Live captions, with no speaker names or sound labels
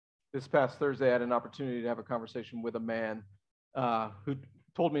This past Thursday, I had an opportunity to have a conversation with a man who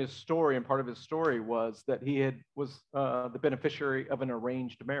told me a story, and part of his story was that he was the beneficiary of an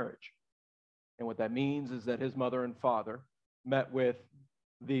arranged marriage. And what that means is that his mother and father met with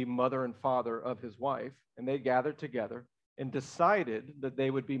the mother and father of his wife, and they gathered together and decided that they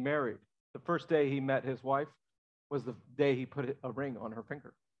would be married. The first day he met his wife was the day he put a ring on her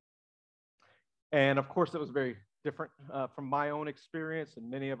finger. And of course, it was very different from my own experience and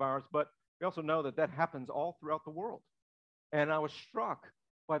many of ours, but we also know that that happens all throughout the world. And I was struck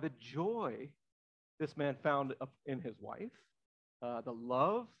by the joy this man found in his wife, the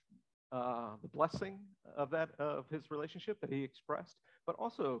love, the blessing of his relationship that he expressed, but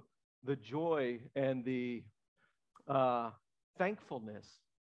also the joy and the uh, thankfulness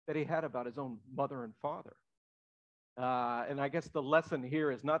that he had about his own mother and father. And I guess the lesson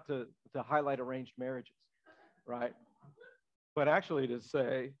here is not to highlight arranged marriages, right? But actually to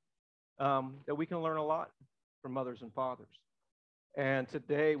say that we can learn a lot from mothers and fathers. And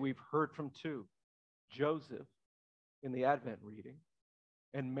today we've heard from two, Joseph in the Advent reading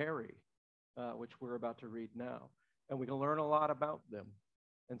and Mary, which we're about to read now. And we can learn a lot about them.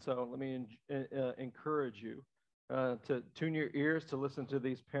 And so let me encourage you to tune your ears to listen to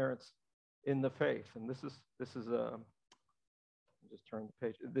these parents in the faith. And this is just turn the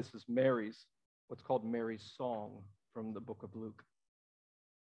page. This is Mary's, what's called Mary's song from the book of Luke.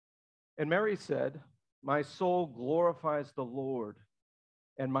 And Mary said, "My soul glorifies the Lord,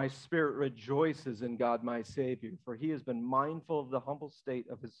 and my spirit rejoices in God my Savior, for he has been mindful of the humble state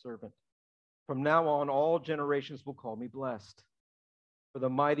of his servant. From now on, all generations will call me blessed. For the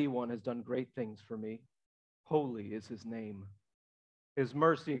Mighty One has done great things for me. Holy is his name. His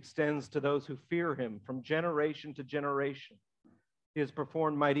mercy extends to those who fear him from generation to generation. He has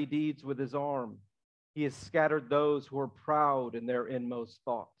performed mighty deeds with his arm. He has scattered those who are proud in their inmost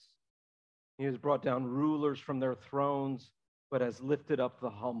thoughts. He has brought down rulers from their thrones, but has lifted up the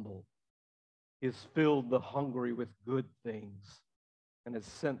humble. He has filled the hungry with good things and has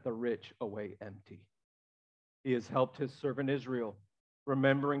sent the rich away empty. He has helped his servant Israel,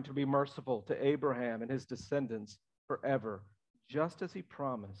 remembering to be merciful to Abraham and his descendants forever, just as he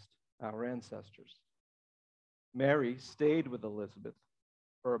promised our ancestors." Mary stayed with Elizabeth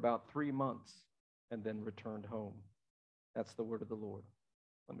for about 3 months and then returned home. That's the word of the Lord.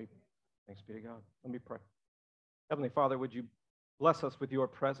 Thanks be to God. Let me pray. Heavenly Father, would you bless us with your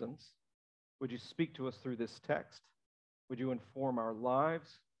presence? Would you speak to us through this text? Would you inform our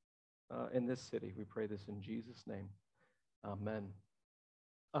lives in this city? We pray this in Jesus' name. Amen.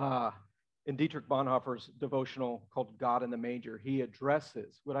 In Dietrich Bonhoeffer's devotional called God in the Manger, he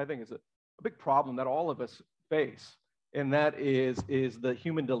addresses what I think is a big problem that all of us face, and that is the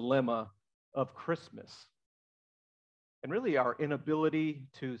human dilemma of Christmas. And really our inability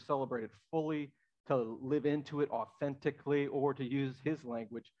to celebrate it fully, to live into it authentically, or to use his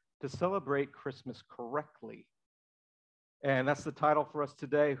language, to celebrate Christmas correctly. And that's the title for us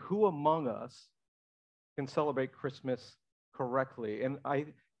today. Who among us can celebrate Christmas correctly? And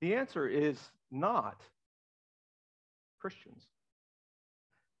the answer is not Christians.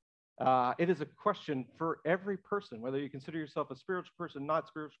 It is a question for every person, whether you consider yourself a spiritual person, not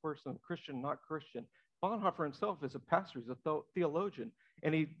spiritual person, Christian, not Christian. Bonhoeffer himself is a pastor, he's a theologian,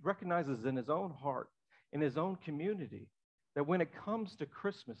 and he recognizes in his own heart, in his own community, that when it comes to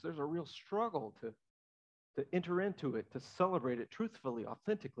Christmas, there's a real struggle to enter into it, to celebrate it truthfully,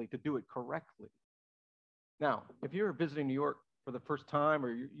 authentically, to do it correctly. Now, if you're visiting New York for the first time,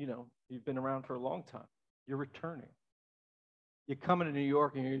 or you've been around for a long time, you're returning. You come into New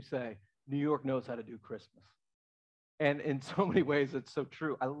York and you say, New York knows how to do Christmas. And in so many ways, it's so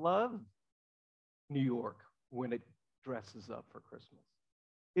true. I love New York when it dresses up for Christmas.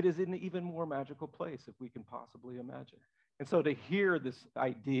 It is an even more magical place if we can possibly imagine. And so to hear this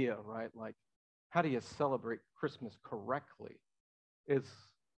idea, right, like, how do you celebrate Christmas correctly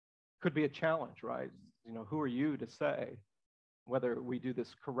could be a challenge, right? Who are you to say whether we do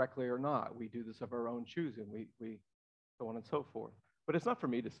this correctly or not? We do this of our own choosing. We so on and so forth. But it's not for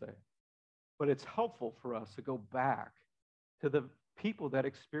me to say. But it's helpful for us to go back to the people that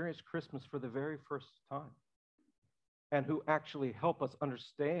experienced Christmas for the very first time and who actually help us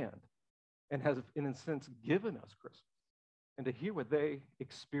understand and has, in a sense, given us Christmas. And to hear what they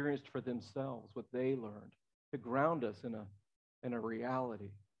experienced for themselves, what they learned, to ground us in a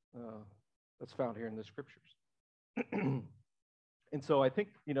reality that's found here in the scriptures. And so I think,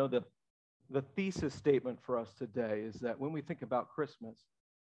 the thesis statement for us today is that when we think about Christmas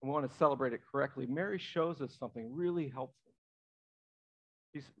and we want to celebrate it correctly, Mary shows us something really helpful.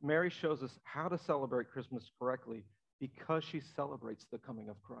 Mary shows us how to celebrate Christmas correctly because she celebrates the coming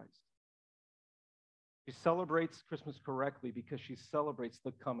of Christ. She celebrates Christmas correctly because she celebrates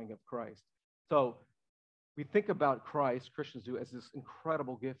the coming of Christ. So we think about Christ, Christians do, as this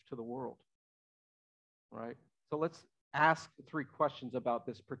incredible gift to the world, right? So let's ask 3 questions about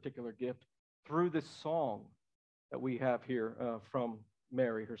this particular gift through this song that we have here from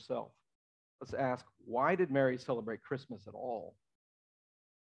Mary herself. Let's ask, why did Mary celebrate Christmas at all?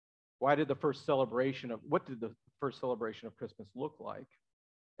 What did the first celebration of Christmas look like?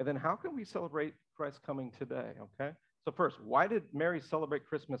 And then how can we celebrate Christ's coming today, okay? So first, why did Mary celebrate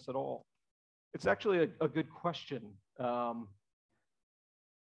Christmas at all? It's actually a good question. It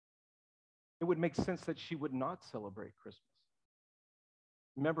would make sense that she would not celebrate Christmas.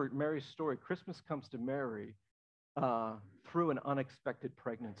 Remember Mary's story. Christmas comes to Mary through an unexpected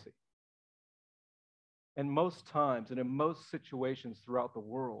pregnancy. And most times and in most situations throughout the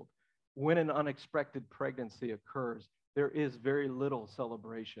world, when an unexpected pregnancy occurs, there is very little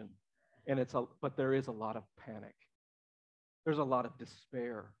celebration, but there is a lot of panic. There's a lot of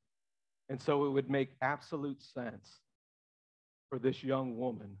despair. And so it would make absolute sense for this young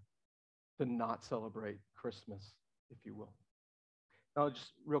woman to not celebrate Christmas, if you will. Now,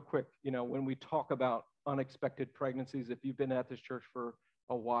 just real quick, when we talk about unexpected pregnancies, if you've been at this church for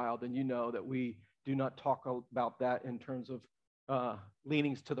a while, then you know that we do not talk about that in terms of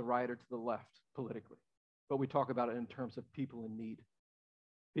leanings to the right or to the left politically, but we talk about it in terms of people in need,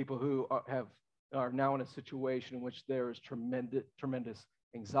 people who are now in a situation in which there is tremendous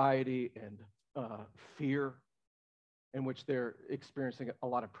anxiety and fear, in which they're experiencing a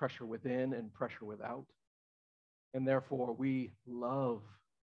lot of pressure within and pressure without. And therefore, we love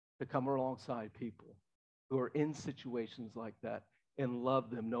to come alongside people who are in situations like that and love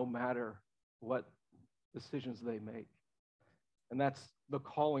them no matter what decisions they make. And that's the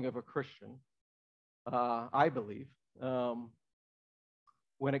calling of a Christian, I believe,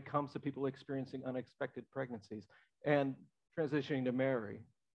 when it comes to people experiencing unexpected pregnancies. And transitioning to Mary,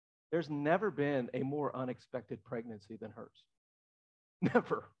 there's never been a more unexpected pregnancy than hers.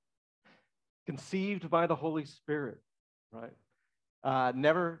 Never. Conceived by the Holy Spirit, right?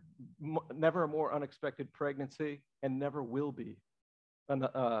 Never a more unexpected pregnancy, and never will be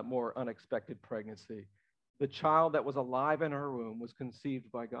a more unexpected pregnancy. The child that was alive in her womb was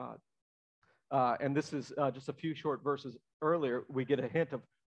conceived by God. And this is just a few short verses earlier, we get a hint of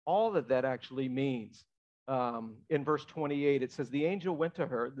all that actually means. In verse 28, it says, the angel went to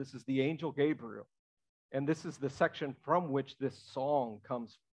her. This is the angel Gabriel. And this is the section from which this song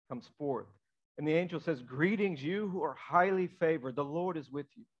comes forth. And the angel says, greetings, you who are highly favored. The Lord is with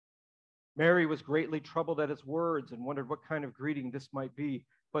you. Mary was greatly troubled at his words and wondered what kind of greeting this might be.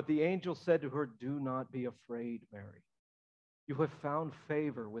 But the angel said to her, do not be afraid, Mary. You have found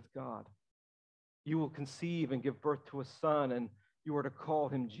favor with God. You will conceive and give birth to a son, and you are to call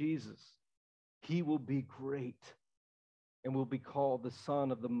him Jesus. He will be great and will be called the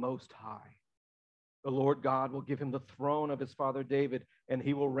Son of the Most High. The Lord God will give him the throne of his father David, and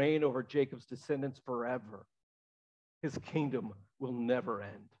he will reign over Jacob's descendants forever. His kingdom will never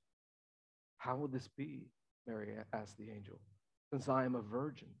end. How will this be? Mary asked the angel. Since I am a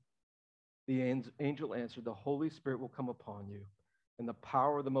virgin. The angel answered, the Holy Spirit will come upon you, and the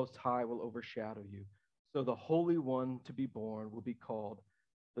power of the Most High will overshadow you. So the Holy One to be born will be called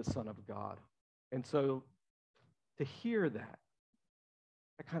the Son of God. And so to hear that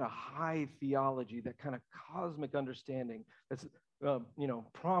kind of high theology, that kind of cosmic understanding that's,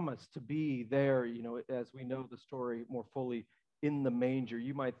 promised to be there, as we know the story more fully in the manger,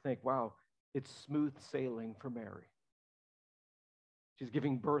 you might think, wow, it's smooth sailing for Mary. She's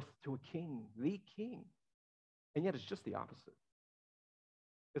giving birth to a king, the king. And yet it's just the opposite.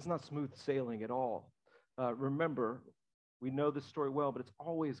 It's not smooth sailing at all. Remember, we know this story well, but it's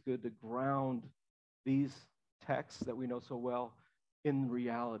always good to ground these texts that we know so well in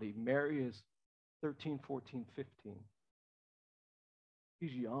reality. Mary is 13, 14, 15.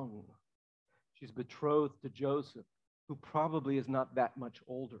 She's young. She's betrothed to Joseph, who probably is not that much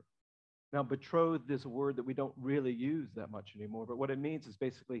older. Now, betrothed is a word that we don't really use that much anymore, but what it means is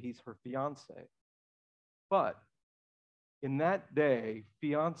basically he's her fiance. But in that day,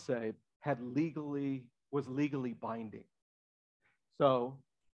 fiance was legally binding. So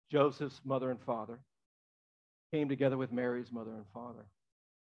Joseph's mother and father came together with Mary's mother and father.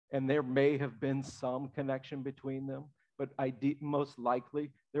 And there may have been some connection between them, but most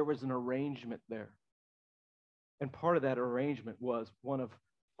likely there was an arrangement there. And part of that arrangement was one of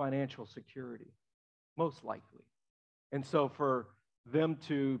financial security, most likely. And so for them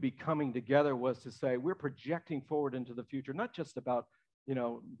to be coming together was to say, we're projecting forward into the future, not just about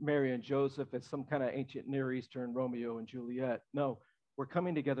Mary and Joseph as some kind of ancient Near Eastern Romeo and Juliet. No, we're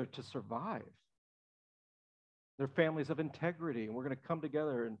coming together to survive. They're families of integrity, and we're going to come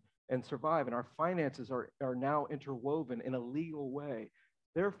together and survive. And our finances are now interwoven in a legal way.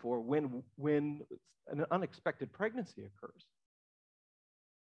 Therefore, when an unexpected pregnancy occurs,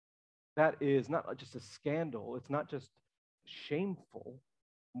 that is not just a scandal. It's not just shameful,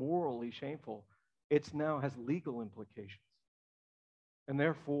 morally shameful. It's now has legal implications. And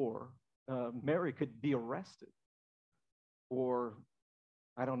therefore, Mary could be arrested for,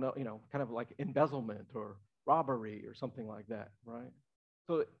 I don't know, kind of like embezzlement or robbery or something like that, right?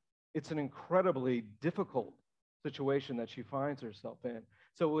 So it's an incredibly difficult situation that she finds herself in.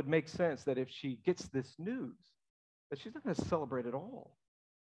 So it would make sense that if she gets this news, that she's not going to celebrate at all.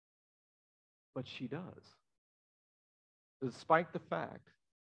 But she does. Despite the fact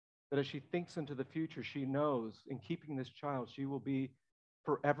that as she thinks into the future, she knows in keeping this child, she will be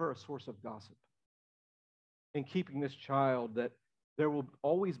forever a source of gossip. In keeping this child, that there will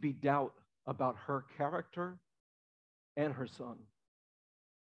always be doubt about her character and her son.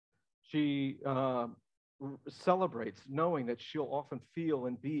 She celebrates knowing that she'll often feel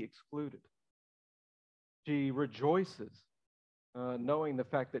and be excluded. She rejoices knowing the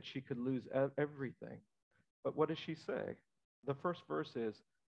fact that she could lose everything. But what does she say? The first verse is,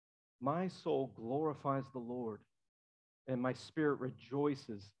 "My soul glorifies the Lord, and my spirit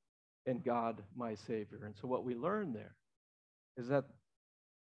rejoices in God, my Savior." And so what we learn there is that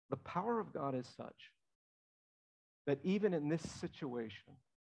the power of God is such that even in this situation,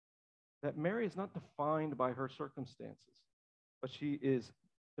 that Mary is not defined by her circumstances, but she is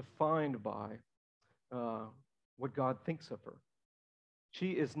defined by what God thinks of her.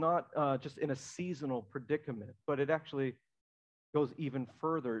 She is not just in a seasonal predicament, but it actually goes even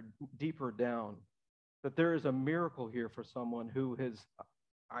further, deeper down, that there is a miracle here for someone who has,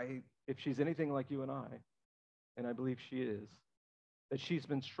 if she's anything like you and I believe she is, that she's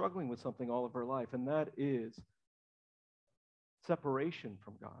been struggling with something all of her life, and that is separation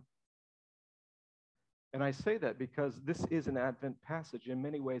from God. And I say that because this is an Advent passage. In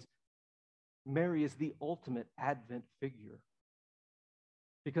many ways, Mary is the ultimate Advent figure.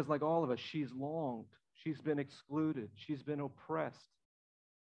 Because like all of us, she's longed. She's been excluded. She's been oppressed.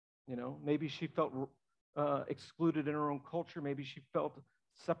 Maybe she felt excluded in her own culture. Maybe she felt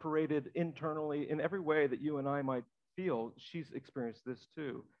separated internally. In every way that you and I might feel, she's experienced this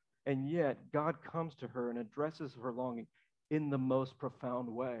too. And yet, God comes to her and addresses her longing in the most profound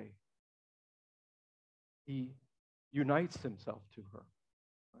way. He unites himself to her.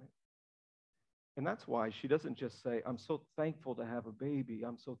 Right? And that's why she doesn't just say, "I'm so thankful to have a baby.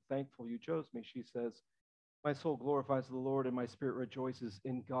 I'm so thankful you chose me." She says, "My soul glorifies the Lord, and my spirit rejoices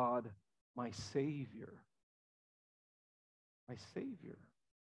in God, my Savior." My Savior.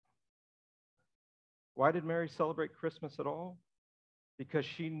 Why did Mary celebrate Christmas at all? Because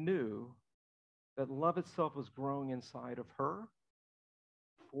she knew that love itself was growing inside of her,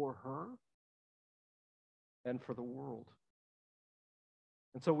 for her, and for the world.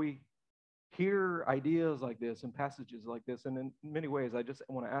 And so we hear ideas like this and passages like this, and in many ways, I just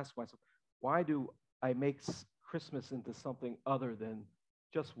want to ask myself, why do I make Christmas into something other than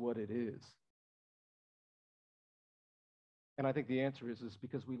just what it is? And I think the answer is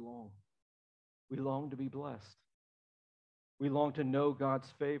because we long. We long to be blessed. We long to know God's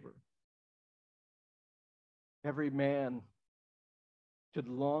favor. Every man should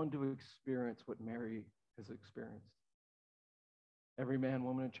long to experience what Mary has experienced. Every man,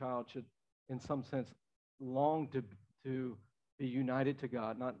 woman, and child should, in some sense, long to be united to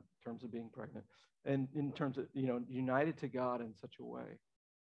God, not in terms of being pregnant, and in terms of, united to God in such a way,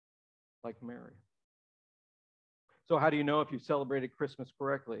 like Mary. So how do you know if you've celebrated Christmas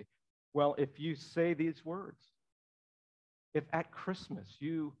correctly? Well, if you say these words, if at Christmas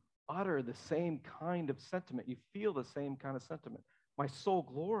you utter the same kind of sentiment, you feel the same kind of sentiment. My soul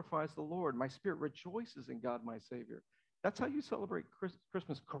glorifies the Lord. My spirit rejoices in God, my Savior. That's how you celebrate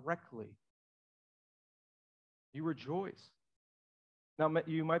Christmas correctly. You rejoice. Now,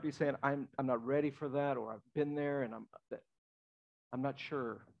 you might be saying, I'm not ready for that, or I've been there and I'm not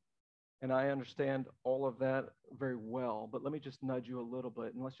sure. And I understand all of that very well, but let me just nudge you a little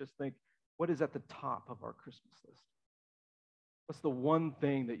bit, and let's just think, what is at the top of our Christmas list? What's the one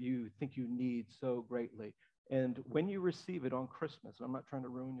thing that you think you need so greatly? And when you receive it on Christmas, and I'm not trying to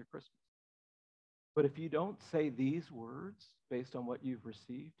ruin your Christmas, but if you don't say these words based on what you've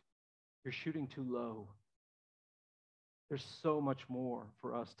received, you're shooting too low. There's so much more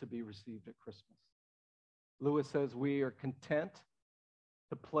for us to be received at Christmas. Lewis says we are content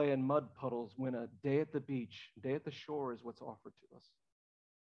to play in mud puddles when a day at the beach, day at the shore is what's offered to us.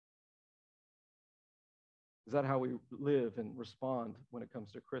 Is that how we live and respond when it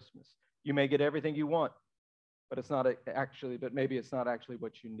comes to Christmas? You may get everything you want, but maybe it's not actually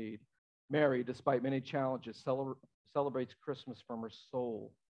what you need. Mary, despite many challenges, celebrates Christmas from her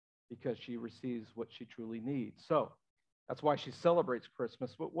soul because she receives what she truly needs. So that's why she celebrates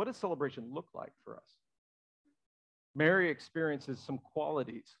Christmas. What does celebration look like for us? Mary experiences some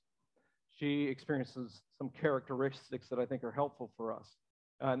qualities. She experiences some characteristics that I think are helpful for us.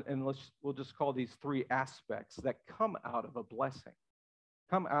 And we'll just call these three aspects that come out of a blessing,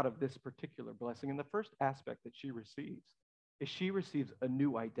 come out of this particular blessing. And the first aspect that she receives is she receives a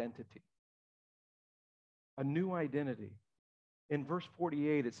new identity. A new identity. In verse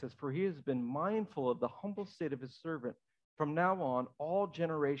 48, it says, "For he has been mindful of the humble state of his servant. From now on, all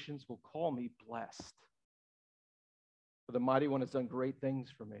generations will call me blessed. For the mighty one has done great things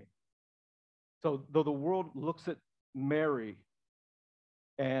for me." So though the world looks at Mary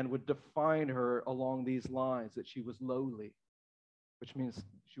and would define her along these lines, that she was lowly, which means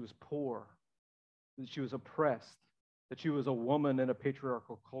she was poor, that she was oppressed, that she was a woman in a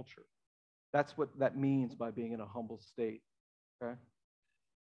patriarchal culture. That's what that means by being in a humble state, okay?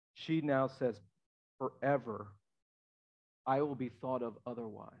 She now says, forever, I will be thought of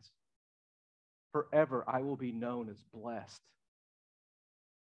otherwise. Forever, I will be known as blessed.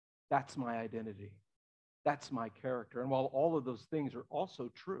 That's my identity. That's my character. And while all of those things are also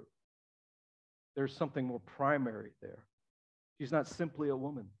true, there's something more primary there. She's not simply a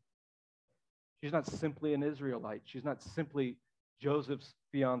woman. She's not simply an Israelite. She's not simply Joseph's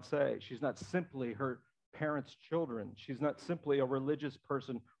fiancée. She's not simply her parents' children. She's not simply a religious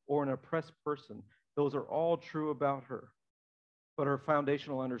person or an oppressed person. Those are all true about her. But her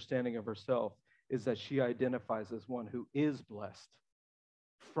foundational understanding of herself is that she identifies as one who is blessed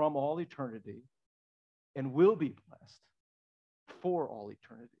from all eternity and will be blessed for all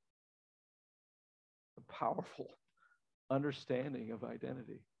eternity. A powerful understanding of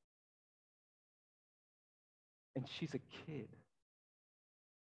identity. And she's a kid.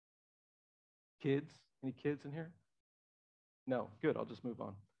 Kids? Any kids in here? No. Good. I'll just move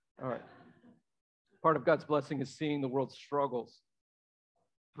on. All right. Part of God's blessing is seeing the world's struggles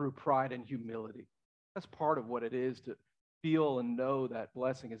through pride and humility. That's part of what it is to feel and know that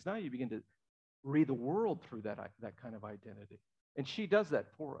blessing. Is now you begin to read the world through that kind of identity. And she does that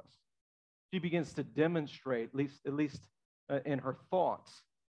for us. She begins to demonstrate, at least in her thoughts,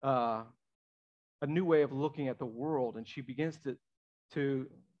 a new way of looking at the world. And she begins to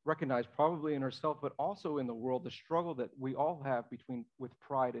recognize, probably in herself, but also in the world, the struggle that we all have with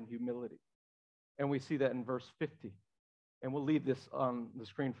pride and humility. And we see that in verse 50. And we'll leave this on the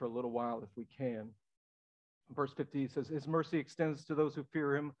screen for a little while if we can. Verse 50 says, "His mercy extends to those who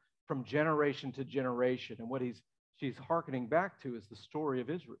fear him from generation to generation." And what she's hearkening back to is the story of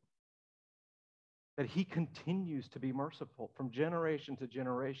Israel. That he continues to be merciful from generation to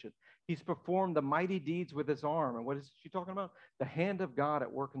generation. He's performed the mighty deeds with his arm. And what is she talking about? The hand of God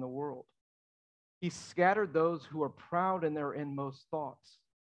at work in the world. He scattered those who are proud in their inmost thoughts.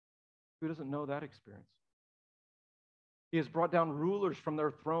 Who doesn't know that experience? He has brought down rulers from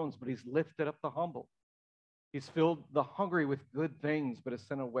their thrones, but he's lifted up the humble. He's filled the hungry with good things, but has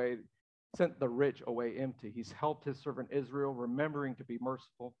sent the rich away empty. He's helped his servant Israel, remembering to be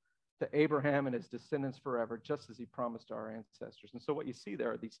merciful to Abraham and his descendants forever, just as he promised to our ancestors. And so what you see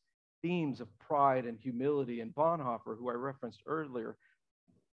there are these themes of pride and humility. And Bonhoeffer, who I referenced earlier,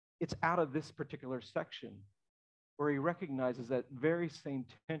 it's out of this particular section where he recognizes that very same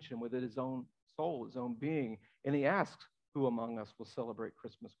tension within his own soul, his own being. And he asks, who among us will celebrate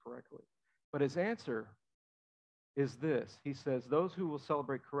Christmas correctly? But his answer is this. He says, those who will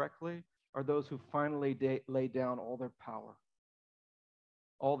celebrate correctly are those who finally lay down all their power,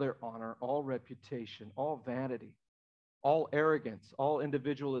 all their honor, all reputation, all vanity, all arrogance, all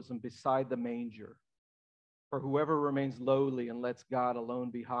individualism beside the manger. For whoever remains lowly and lets God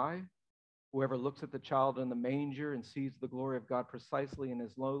alone be high, whoever looks at the child in the manger and sees the glory of God precisely in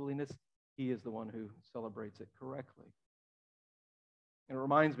his lowliness, he is the one who celebrates it correctly. And it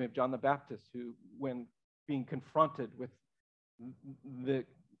reminds me of John the Baptist, who, when being confronted with the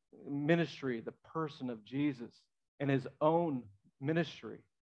ministry, the person of Jesus, and his own ministry,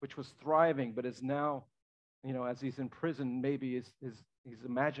 which was thriving, but is now, as he's in prison, maybe he's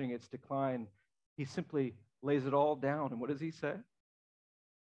imagining its decline, he simply lays it all down. And what does he say?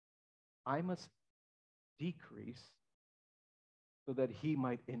 I must decrease so that he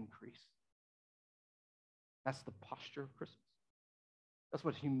might increase. That's the posture of Christmas. That's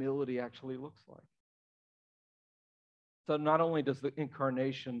what humility actually looks like. So not only does the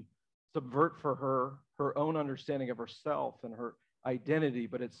incarnation subvert for her own understanding of herself and her identity,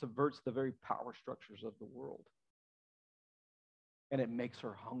 but it subverts the very power structures of the world. And it makes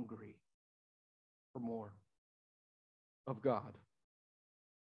her hungry for more of God.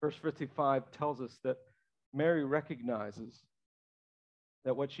 Verse 55 tells us that Mary recognizes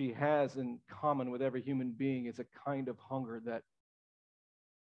that what she has in common with every human being is a kind of hunger that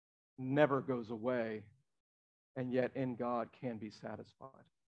never goes away, and yet in God can be satisfied.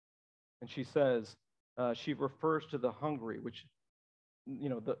 And she says, she refers to the hungry, which,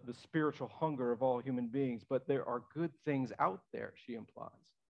 the spiritual hunger of all human beings, but there are good things out there, she implies,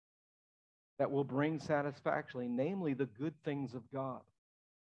 that will bring satisfaction, namely the good things of God.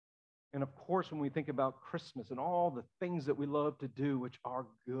 And of course, when we think about Christmas and all the things that we love to do, which are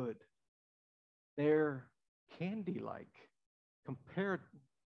good, they're candy-like compared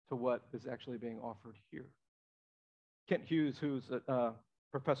to what is actually being offered here. Kent Hughes, who's a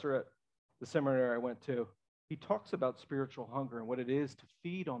professor at the seminary I went to, he talks about spiritual hunger and what it is to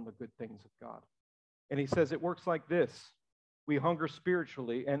feed on the good things of God. And he says it works like this. We hunger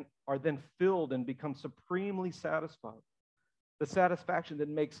spiritually and are then filled and become supremely satisfied. The satisfaction that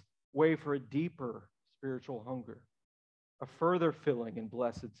makes way for a deeper spiritual hunger, a further filling and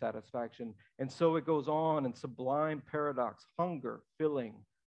blessed satisfaction. And so it goes on in sublime paradox: hunger, filling,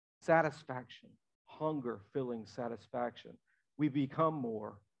 satisfaction, hunger, filling, satisfaction. We become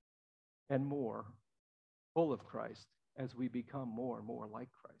more and more full of Christ as we become more and more like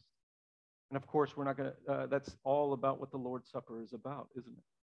Christ. And of course, we're not going to, that's all about what the Lord's Supper is about, isn't it?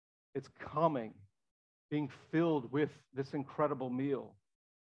 It's coming, being filled with this incredible meal,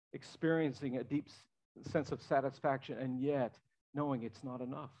 experiencing a deep sense of satisfaction, and yet knowing it's not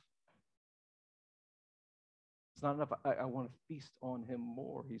enough. It's not enough. I want to feast on him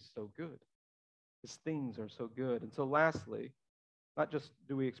more. He's so good. His things are so good. And so lastly, not just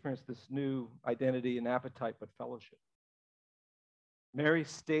do we experience this new identity and appetite, but fellowship. Mary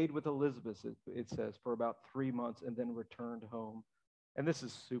stayed with Elizabeth, it says, for about 3 months and then returned home. And this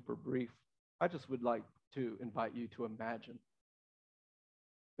is super brief. I just would like to invite you to imagine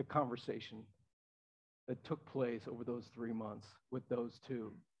the conversation that took place over those 3 months with those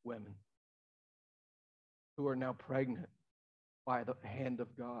two women who are now pregnant by the hand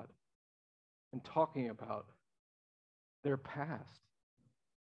of God, and talking about their past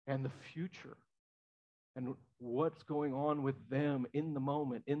and the future and what's going on with them in the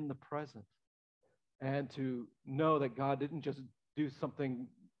moment, in the present, and to know that God didn't just do something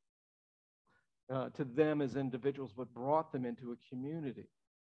to them as individuals, but brought them into a community.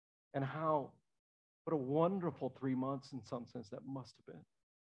 And what a wonderful 3 months in some sense that must have been,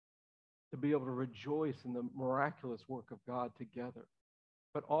 to be able to rejoice in the miraculous work of God together,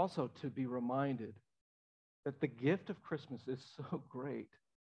 but also to be reminded that the gift of Christmas is so great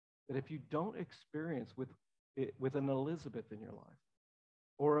that if you don't experience with an Elizabeth in your life,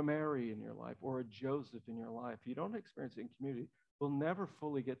 or a Mary in your life, or a Joseph in your life, you don't experience it in community, we'll never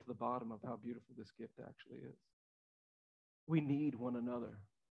fully get to the bottom of how beautiful this gift actually is. We need one another.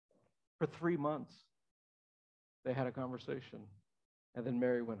 For 3 months, they had a conversation, and then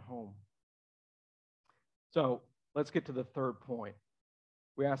Mary went home. So let's get to the third point.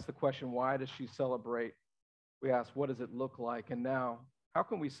 We asked the question, why does she celebrate? We asked, what does it look like? And now, how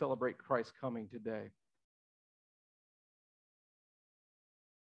can we celebrate Christ's coming today?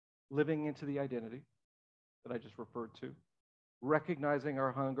 Living into the identity that I just referred to, recognizing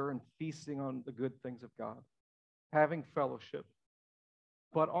our hunger and feasting on the good things of God, having fellowship.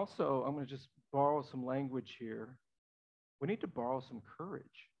 But also, I'm going to just borrow some language here. We need to borrow some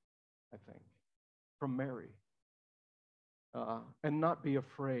courage, I think, from Mary, and not be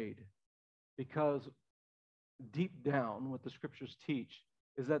afraid, because deep down, what the scriptures teach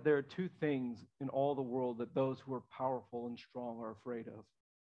is that there are two things in all the world that those who are powerful and strong are afraid of.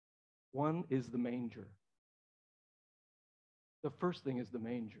 One is the manger. The first thing is the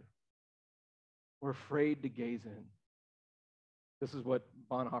manger. We're afraid to gaze in. This is what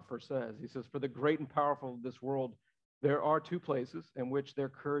Bonhoeffer says. He says, for the great and powerful of this world, there are two places in which their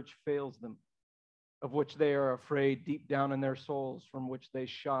courage fails them, of which they are afraid deep down in their souls, from which they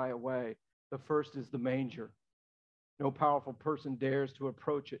shy away. The first is the manger. No powerful person dares to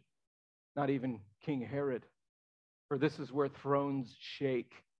approach it, not even King Herod. For this is where thrones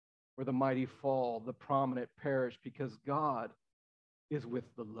shake, where the mighty fall, the prominent perish, because God is with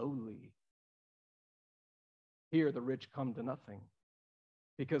the lowly. Here the rich come to nothing,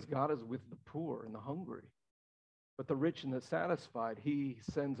 because God is with the poor and the hungry. But the rich and the satisfied, he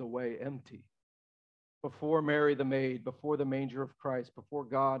sends away empty. Before Mary the maid, before the manger of Christ, before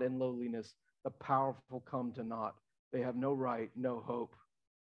God in lowliness, the powerful come to naught. They have no right, no hope.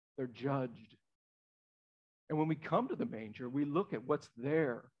 They're judged. And when we come to the manger, we look at what's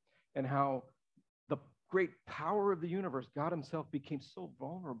there and how the great power of the universe, God himself, became so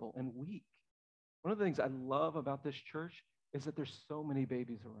vulnerable and weak. One of the things I love about this church is that there's so many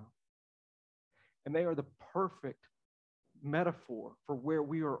babies around. And they are the perfect metaphor for where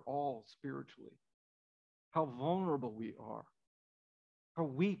we are all spiritually, how vulnerable we are, how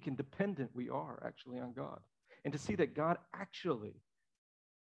weak and dependent we are actually on God. And to see that God actually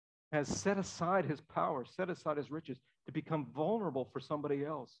has set aside his power, set aside his riches to become vulnerable for somebody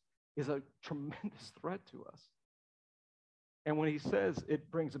else is a tremendous threat to us. And when he says it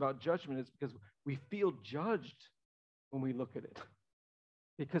brings about judgment, it's because we feel judged when we look at it,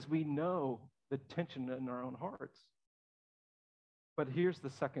 because we know the tension in our own hearts. But here's the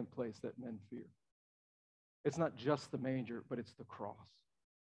second place that men fear. It's not just the manger, but it's the cross.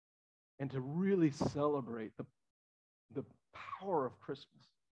 And to really celebrate the power of Christmas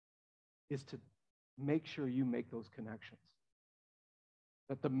is to make sure you make those connections.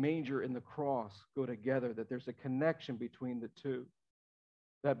 That the manger and the cross go together, that there's a connection between the two.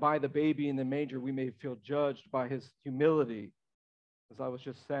 That by the baby in the manger, we may feel judged by his humility, as I was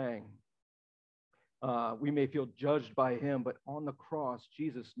just saying. We may feel judged by him, but on the cross,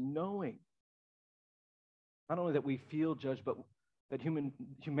 Jesus, knowing not only that we feel judged, but that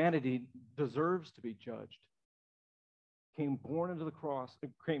humanity deserves to be judged, came born into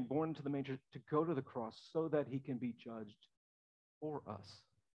the manger to go to the cross so that he can be judged for us.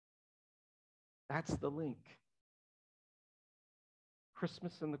 That's the link.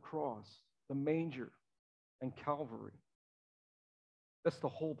 Christmas and the cross, the manger and Calvary. That's the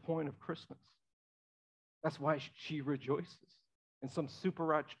whole point of Christmas. That's why she rejoices. In some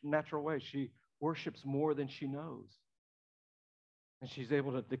supernatural way, she worships more than she knows. And she's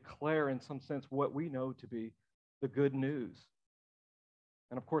able to declare, in some sense, what we know to be the good news.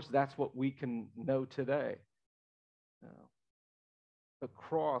 And of course, that's what we can know today. The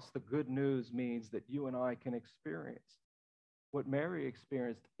cross, the good news, means that you and I can experience what Mary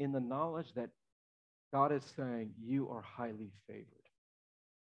experienced in the knowledge that God is saying, you are highly favored.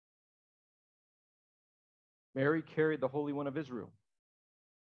 Mary carried the Holy One of Israel.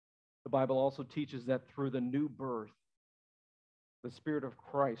 The Bible also teaches that through the new birth, the Spirit of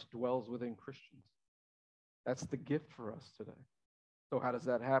Christ dwells within Christians. That's the gift for us today. So how does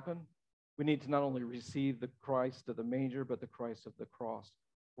that happen? We need to not only receive the Christ of the manger, but the Christ of the cross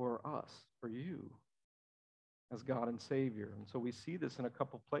for us, for you, as God and Savior. And so we see this in a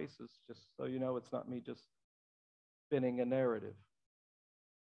couple places, just so you know, it's not me just spinning a narrative.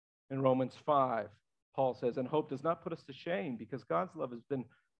 In Romans 5, Paul says, and hope does not put us to shame, because God's love has been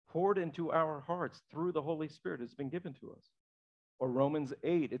poured into our hearts through the Holy Spirit has been given to us. Or Romans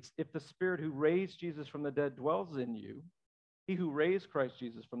 8, it's if the Spirit who raised Jesus from the dead dwells in you, he who raised Christ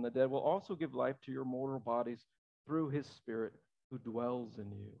Jesus from the dead will also give life to your mortal bodies through his Spirit who dwells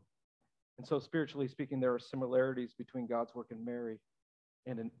in you. And so spiritually speaking, there are similarities between God's work in Mary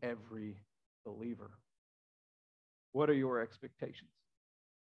and in every believer. What are your expectations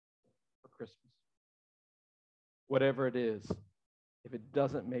for Christmas? Whatever it is, if it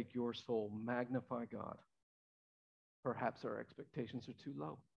doesn't make your soul magnify God, perhaps our expectations are too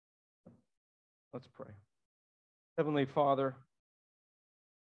low. Let's pray. Heavenly Father,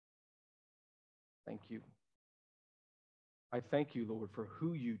 thank you. I thank you, Lord, for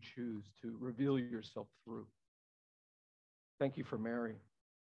who you choose to reveal yourself through. Thank you for Mary.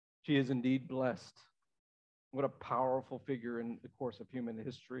 She is indeed blessed. What a powerful figure in the course of human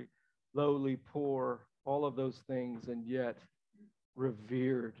history. Lowly, poor, all of those things, and yet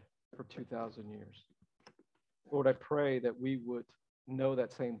revered for 2,000 years. Lord, I pray that we would know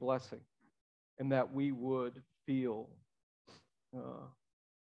that same blessing and that we would feel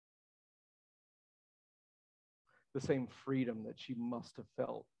the same freedom that she must have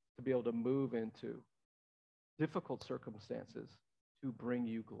felt to be able to move into difficult circumstances to bring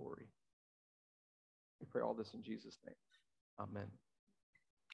you glory. We pray all this in Jesus' name. Amen.